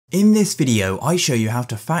In this video, I show you how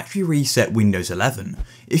to factory reset Windows 11.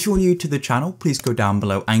 If you're new to the channel, please go down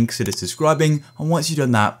below and consider subscribing, and once you've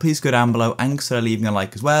done that, please go down below and consider leaving a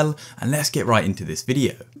like as well, and let's get right into this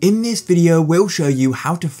video. In this video, we'll show you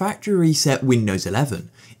how to factory reset Windows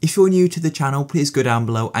 11. If you're new to the channel, please go down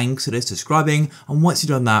below and consider subscribing, and once you've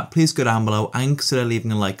done that, please go down below and consider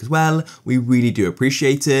leaving a like as well. We really do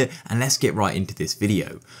appreciate it, and let's get right into this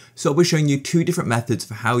video. So I'll be showing you two different methods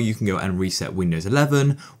for how you can go and reset Windows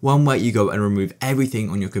 11. One where you go and remove everything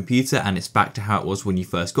on your computer and it's back to how it was when you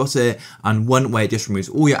first got it, and one where it just removes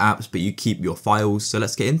all your apps but you keep your files. So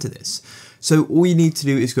let's get into this. So all you need to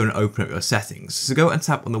do is go and open up your settings. So go and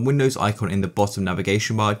tap on the Windows icon in the bottom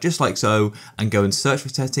navigation bar, just like so, and go and search for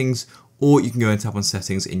settings, or you can go and tap on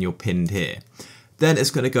settings in your pinned here. Then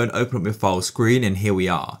it's going to go and open up your file screen, and here we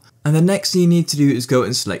are. And the next thing you need to do is go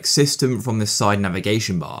and select System from the side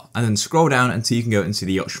navigation bar, and then scroll down until you can go and see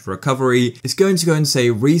the option for recovery. It's going to go and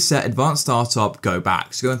say Reset Advanced Startup, go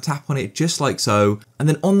back. So go and tap on it just like so. And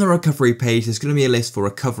then on the recovery page, there's going to be a list for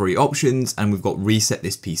recovery options, and we've got Reset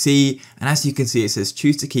This PC. And as you can see, it says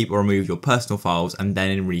choose to keep or remove your personal files and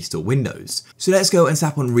then restore Windows. So let's go and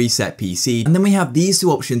tap on Reset PC. And then we have these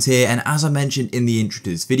two options here. And as I mentioned in the intro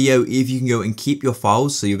to this video, if you can go and keep your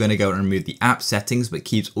files, so you're going to go and remove the app settings, but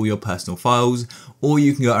keeps all your personal files, or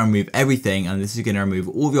you can go and remove everything, and this is going to remove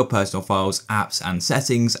all of your personal files, apps and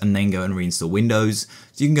settings, and then go and reinstall Windows.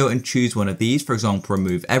 So you can go and choose one of these, for example,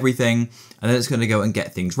 remove everything, and then it's going to go and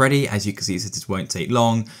get things ready. As you can see, it says this won't take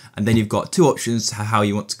long, and then you've got two options to how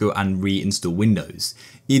you want to go and reinstall Windows.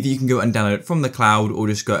 Either you can go and download it from the cloud, or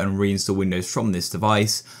just go and reinstall Windows from this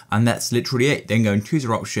device, and that's literally it. Then go and choose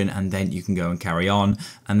your option, and then you can go and carry on.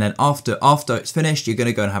 And then after it's finished, you're going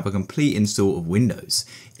to go and have a complete install of Windows.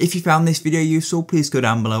 If you found this video useful, please go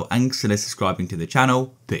down below and consider subscribing to the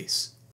channel. Peace.